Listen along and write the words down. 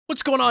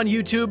What's going on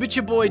YouTube? It's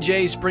your boy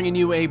Jace bringing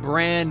you a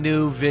brand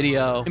new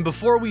video. And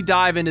before we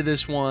dive into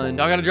this one,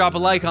 y'all gotta drop a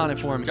like on it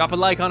for me. Drop a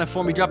like on it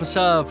for me, drop a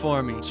sub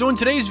for me. So in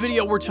today's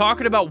video, we're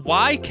talking about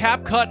why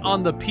Capcut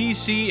on the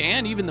PC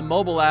and even the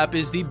mobile app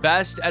is the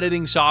best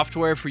editing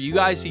software for you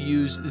guys to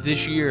use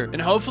this year.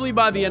 And hopefully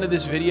by the end of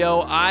this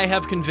video, I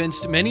have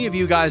convinced many of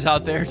you guys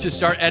out there to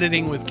start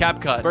editing with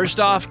Capcut. First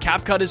off,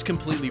 Capcut is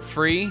completely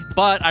free,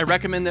 but I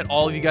recommend that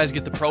all of you guys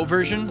get the pro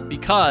version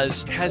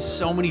because it has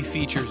so many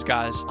features,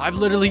 guys. I've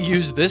literally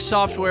used this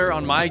software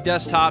on my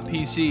desktop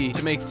PC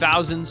to make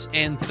thousands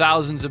and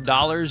thousands of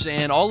dollars,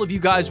 and all of you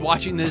guys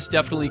watching this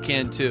definitely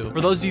can too. For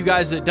those of you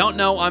guys that don't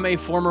know, I'm a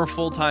former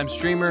full-time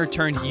streamer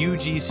turned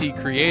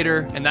UGC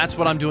creator, and that's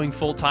what I'm doing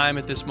full-time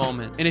at this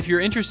moment. And if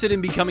you're interested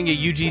in becoming a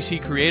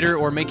UGC creator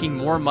or making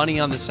more money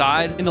on the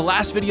side, in the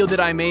last video that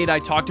I made, I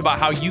talked about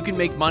how you can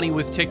make money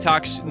with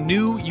TikTok's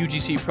new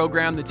UGC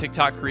program, the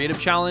TikTok Creative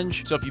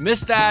Challenge. So if you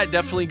missed that,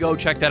 definitely go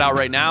check that out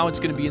right now. It's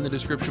going to be in the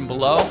description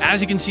below.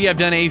 As you can see, I've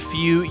done a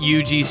few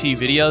UGC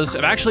videos.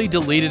 I've actually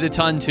deleted a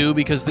ton too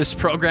because this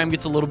program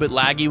gets a little bit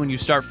laggy when you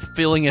start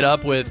filling it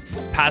up with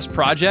past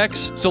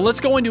projects. So let's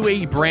go into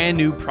a brand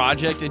new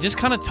project and just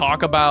kind of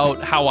talk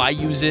about how I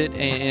use it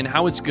and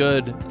how it's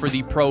good for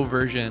the pro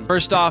version.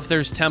 First off,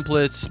 there's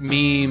templates,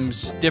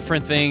 memes,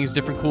 different things,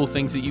 different cool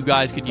things that you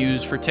guys could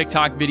use for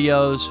TikTok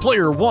videos.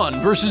 Player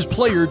 1 versus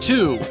player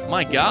 2.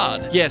 My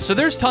God. Yeah, so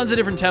there's tons of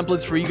different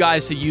templates for you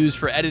guys to use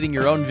for editing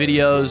your own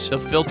videos. The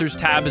filters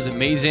tab is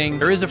amazing.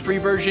 There is a free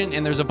version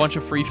and there's a bunch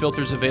of free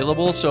filters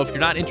available. So if you're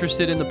not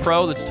interested in the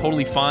pro, that's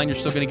totally fine. You're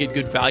still going to get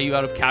good value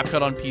out of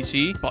Capcut on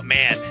PC. But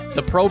man,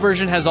 the pro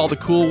version has all the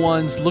cool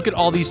ones. Look at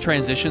all these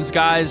transitions,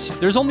 guys.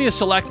 There's only a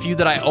select few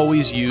that I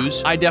always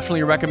use. I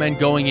definitely recommend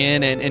going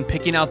in and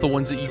picking out the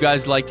ones that you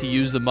guys like to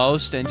use the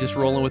most and just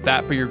rolling with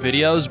that for your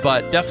videos.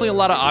 But definitely a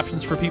lot of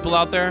options for people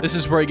out there. This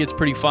is where it gets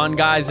pretty fun,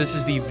 guys. This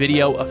is the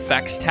video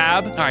effects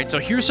tab. All right, so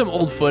here's some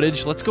old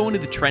footage. Let's go into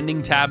the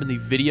trending tab in the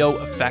video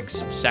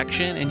effects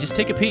section and just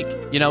take a peek.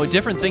 You know,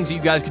 different things that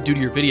you guys could do to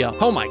your video.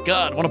 Oh my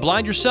God, want to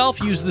blind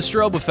yourself? Use the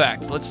strobe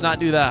effect. Let's not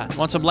do that.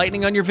 Want some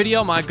lightning on your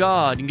video? My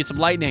God, you can get some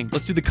lightning.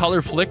 Let's do the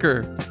color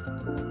flicker.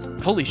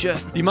 Holy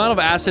shit. The amount of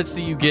assets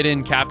that you get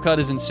in CapCut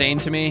is insane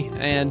to me.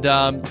 And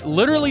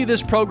literally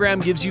this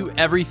program gives you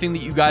everything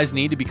that you guys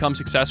need to become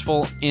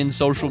successful in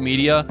social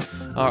media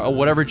or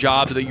whatever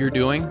job that you're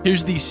doing.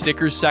 Here's the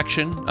stickers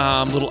section,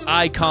 little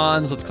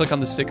icons. Let's click on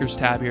the stickers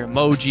tab here.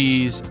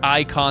 Emojis,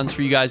 icons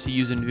for you guys to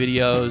use in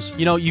videos.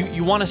 You know,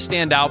 you want to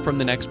stand out from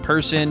the next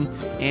person.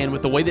 And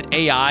with the way that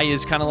AI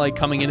is kind of like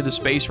coming into the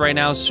space right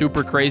now,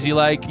 super crazy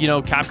like, you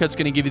know, CapCut's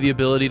going to give you the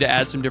ability to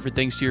add some different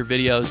things to your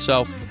videos.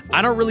 So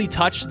I don't really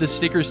touch the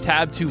stickers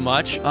tab too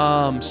much.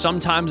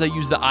 Sometimes I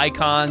use the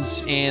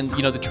icons and,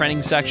 you know, the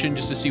trending section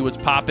just to see what's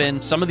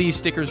popping. Some of these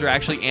stickers are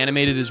actually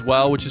animated as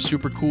well, which is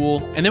super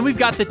cool. And then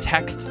we've got the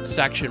text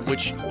section,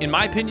 which in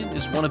my opinion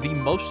is one of the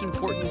most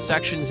important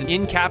sections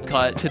in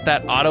CapCut. Hit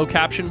that auto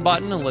caption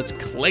button and let's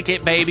click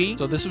it, baby.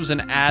 So this was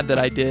an ad that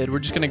I did. We're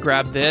just gonna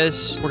grab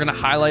this. We're gonna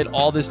highlight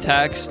all this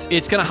text.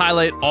 It's gonna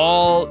highlight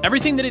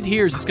everything that it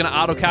hears. It's gonna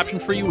auto caption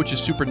for you, which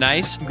is super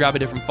nice. Grab a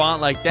different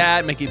font like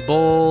that, make it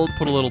bold,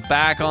 put a little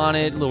back on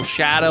it, a little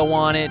shadow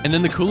on it. And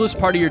then the coolest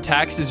part of your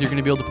text is you're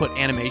gonna be able to put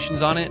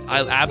animations on it.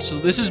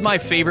 This is my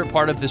favorite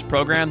part of this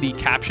program, the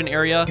caption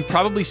area. You've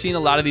probably seen a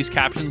lot of these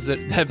captions that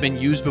have been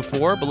used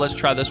before, but let's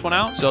try this one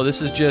out. So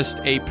this is just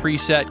a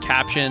preset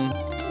caption.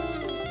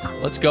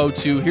 Let's go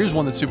to, here's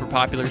one that's super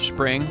popular,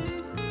 spring.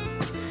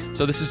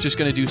 So this is just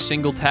gonna do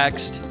single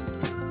text.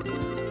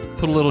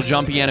 Put a little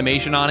jumpy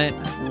animation on it.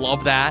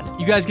 Love that.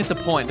 You guys get the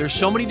point. There's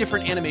so many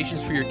different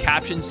animations for your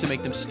captions to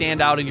make them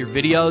stand out in your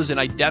videos, and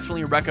I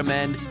definitely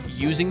recommend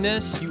using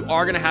this. You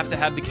are going to have the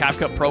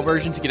CapCut Pro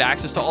version to get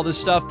access to all this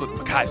stuff,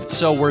 but guys, it's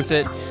so worth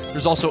it.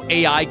 There's also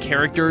AI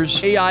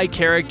characters. AI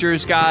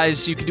characters,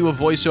 guys. You can do a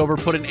voiceover,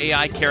 put an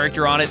AI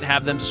character on it, and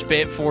have them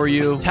spit for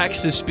you.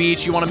 Text to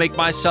speech. You want to make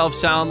myself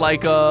sound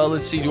like,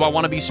 let's see, do I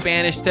want to be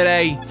Spanish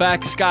today?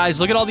 Effects, guys.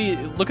 Look at all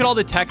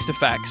the text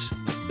effects.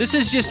 This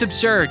is just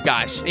absurd,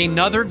 guys.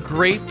 Another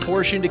great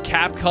portion to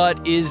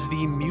CapCut is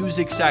the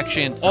music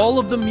section. All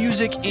of the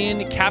music in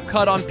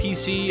CapCut on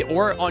PC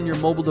or on your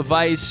mobile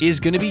device is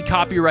going to be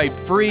copyright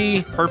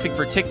free, perfect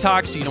for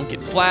TikTok so you don't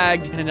get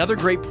flagged. And another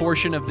great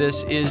portion of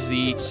this is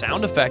the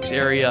sound effects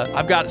area.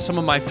 I've got some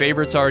of my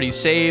favorites already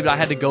saved. I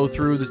had to go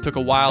through. This took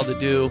a while to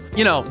do.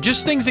 You know,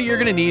 just things that you're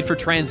going to need for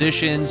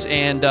transitions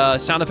and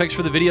sound effects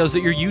for the videos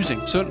that you're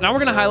using. So now we're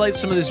going to highlight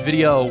some of this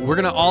video. We're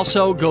going to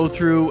also go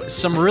through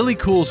some really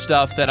cool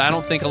stuff that I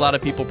don't think a lot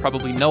of people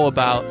probably know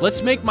about.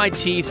 Let's make my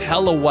teeth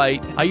hella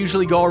white. I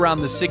usually go around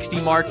the 60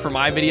 mark for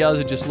my videos.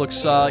 It just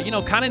looks, you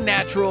know, kind of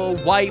natural,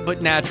 white,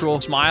 but natural.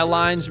 Smile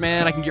lines,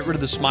 man. I can get rid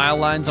of the smile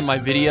lines on my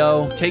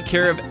video. Take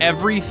care of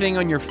everything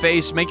on your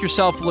face. Make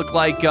yourself look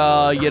like,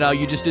 you know,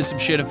 you just did some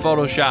shit in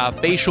Photoshop.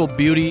 Facial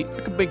beauty.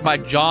 I can make my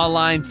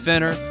jawline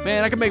thinner.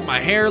 Man, I can make my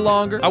hair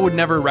longer. I would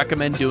never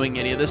recommend doing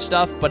any of this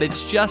stuff, but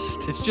it's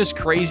just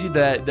crazy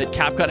that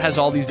CapCut has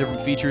all these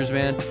different features,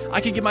 man.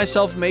 I can get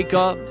myself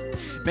makeup.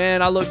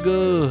 Man, I look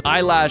good.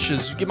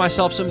 Eyelashes. Give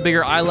myself some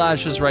bigger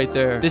eyelashes right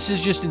there. This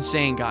is just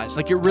insane, guys.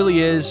 Like, it really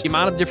is. The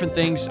amount of different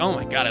things. Oh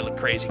my God, I look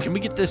crazy. Can we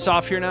get this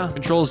off here now?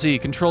 Control Z,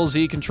 Control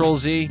Z, Control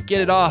Z.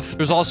 Get it off.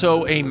 There's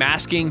also a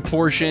masking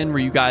portion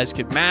where you guys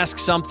could mask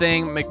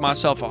something, make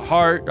myself a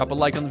heart, drop a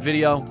like on the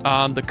video.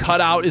 The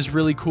cutout is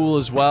really cool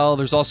as well.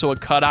 There's also a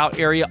cutout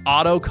area,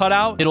 auto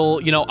cutout.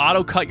 It'll, you know,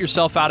 auto cut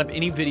yourself out of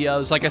any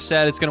videos. Like I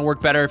said, it's going to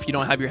work better if you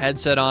don't have your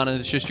headset on and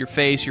it's just your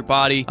face, your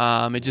body.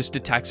 It just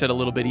detects it a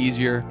little bit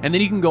easier. And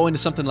then you can go into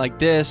something like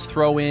this,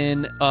 throw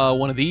in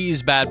one of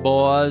these bad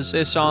boys,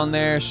 this on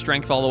there,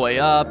 strength all the way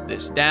up,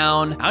 this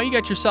down. Now you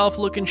got yourself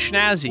looking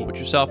snazzy. Put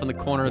yourself in the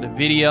corner of the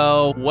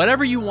video.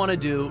 Whatever you want to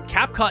do,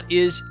 CapCut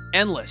is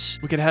endless.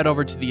 We could head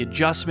over to the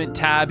adjustment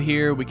tab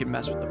here. We can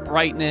mess with the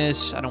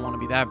brightness. I don't want to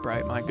be that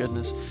bright, my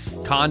goodness.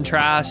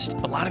 Contrast.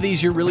 A lot of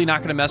these you're really not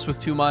going to mess with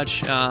too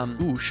much.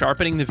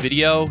 Sharpening the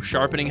video,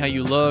 sharpening how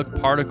you look,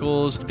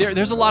 particles.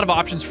 There's a lot of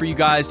options for you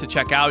guys to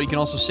check out. You can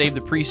also save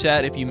the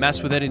preset if you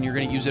mess with it and you're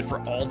going to use it for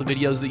all the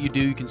videos that you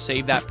do. You can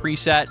save that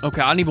preset.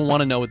 Okay, I don't even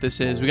want to know what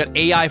this is. We got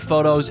AI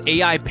photos,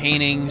 AI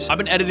paintings. I've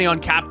been editing on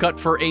CapCut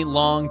for a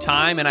long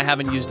time and I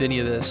haven't used any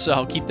of this,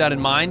 so keep that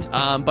in mind.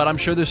 But I'm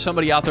sure there's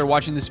somebody out there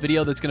watching this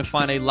video that's going to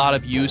find a lot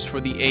of use for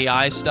the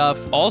AI stuff.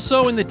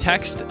 Also in the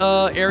text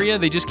area,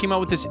 they just came out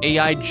with this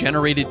AI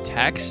generated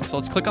text. So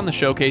let's click on the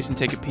showcase and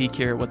take a peek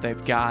here at what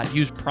they've got.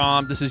 Use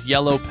prompt. This is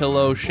yellow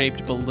pillow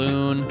shaped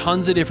balloon.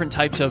 Tons of different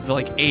types of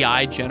like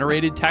AI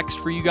generated text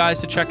for you guys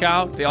to check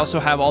out. They also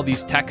have all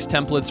these text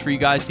templates for you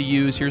guys to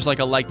use. Here's like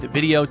a like the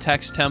video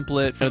text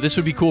template. Now, this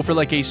would be cool for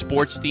like a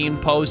sports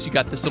themed post. You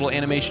got this little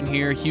animation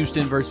here.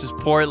 Houston versus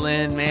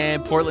Portland.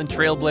 Man, Portland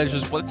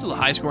Trailblazers. What's a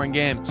high scoring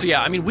game? So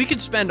yeah, I mean, we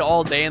could spend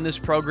all day in this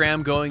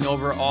program going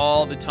over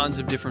all the tons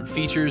of different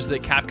features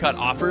that CapCut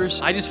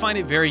offers. I just find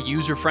it very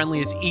user friendly.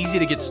 It's easy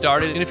to get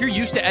started. And if you're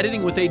used to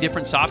editing with a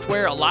different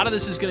software, a lot of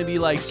this is going to be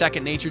like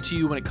second nature to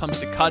you when it comes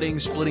to cutting,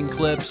 splitting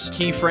clips,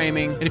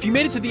 keyframing. And if you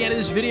made it to the end of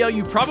this video,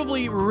 you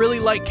probably really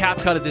like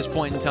CapCut at this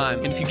point in time.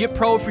 And if you get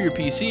Pro for your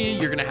PC,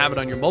 you're going to have it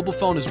on your mobile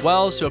phone as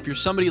well. So if you're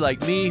somebody like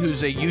me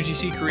who's a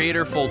UGC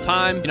creator full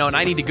time, you know, and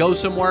I need to go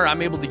somewhere,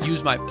 I'm able to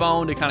use my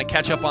phone to kind of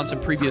catch up on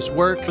some previous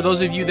work. For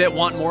those of you that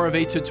want more of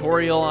a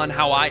tutorial on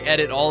how I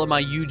edit all of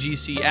my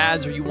UGC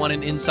ads, or you want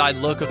an inside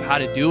look of how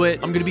to do it,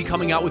 I'm going to be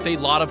coming out with a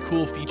lot of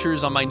cool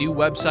features on my new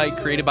website,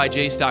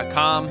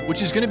 createdbyjace.com,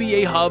 which is going to be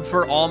a hub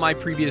for all my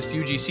previous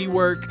UGC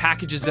work,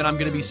 packages that I'm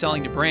going to be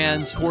selling to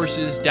brands,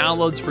 courses,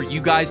 downloads for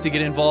you guys to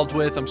get involved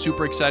with. I'm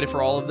super excited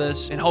for all of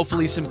this, and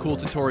hopefully some cool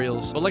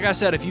tutorials. But like I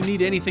said, if you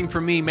need anything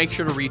from me, make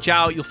sure to reach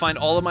out. You'll find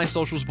all of my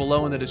socials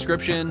below in the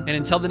description. And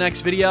until the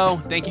next video,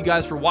 thank you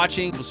guys for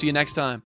watching. We'll see you next time.